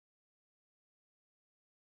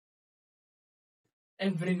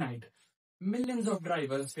Every night, millions of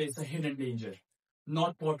drivers face a hidden danger.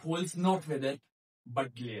 Not potholes, not weather,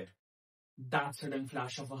 but glare. That sudden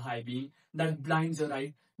flash of a high beam that blinds your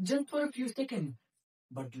eye just for a few seconds,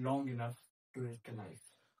 but long enough to risk a life.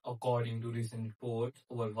 According to recent reports,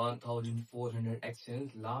 over 1,400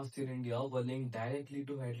 accidents last year in India were linked directly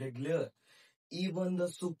to headlight glare. Even the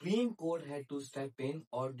Supreme Court had to step in,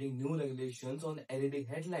 ordering new regulations on LED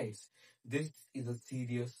headlights. This is a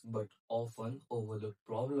serious but often overlooked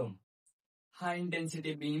problem. High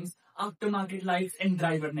intensity beams, aftermarket lights, and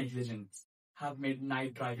driver negligence have made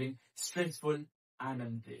night driving stressful and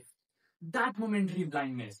unsafe. That momentary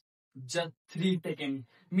blindness, just 3 seconds,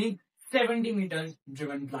 means 70 meters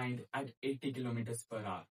driven blind at 80 kilometers per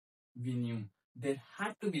hour. We knew there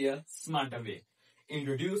had to be a smarter way.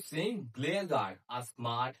 Introducing Glare Guard, a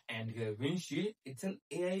smart anti-glare windshield. It's an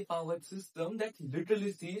AI-powered system that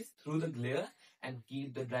literally sees through the glare and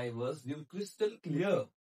keeps the driver's view crystal clear.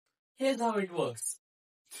 Here's how it works.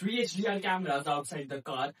 3 HDR cameras outside the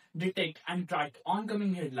car detect and track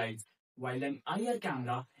oncoming headlights, while an IR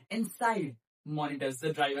camera inside monitors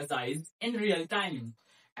the driver's eyes in real time.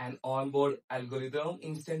 An onboard algorithm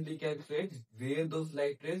instantly calculates where those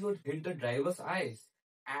light rays would hit the driver's eyes.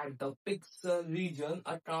 At the pixel region,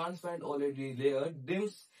 a transparent OLED layer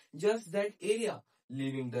dims just that area,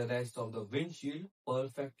 leaving the rest of the windshield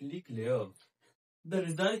perfectly clear. The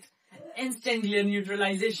result? Instant glare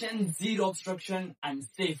neutralization, zero obstruction, and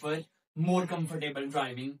safer, more comfortable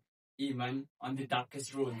driving, even on the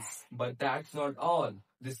darkest roads. But that's not all.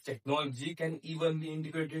 This technology can even be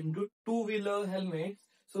integrated into two-wheeler helmets,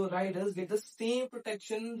 so riders get the same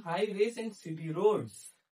protection on highways and city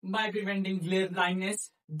roads. By preventing glare blindness,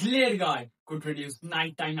 Glare Guard could reduce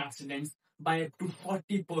nighttime accidents by up to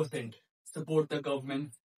 40%, support the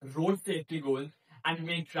government's road safety goals, and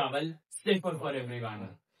make travel safer for everyone.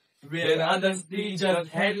 Where others see just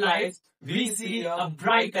headlights, we see a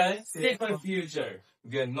brighter, safer future.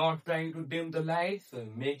 We are not trying to dim the lights, we're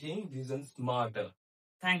making vision smarter.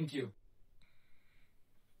 Thank you.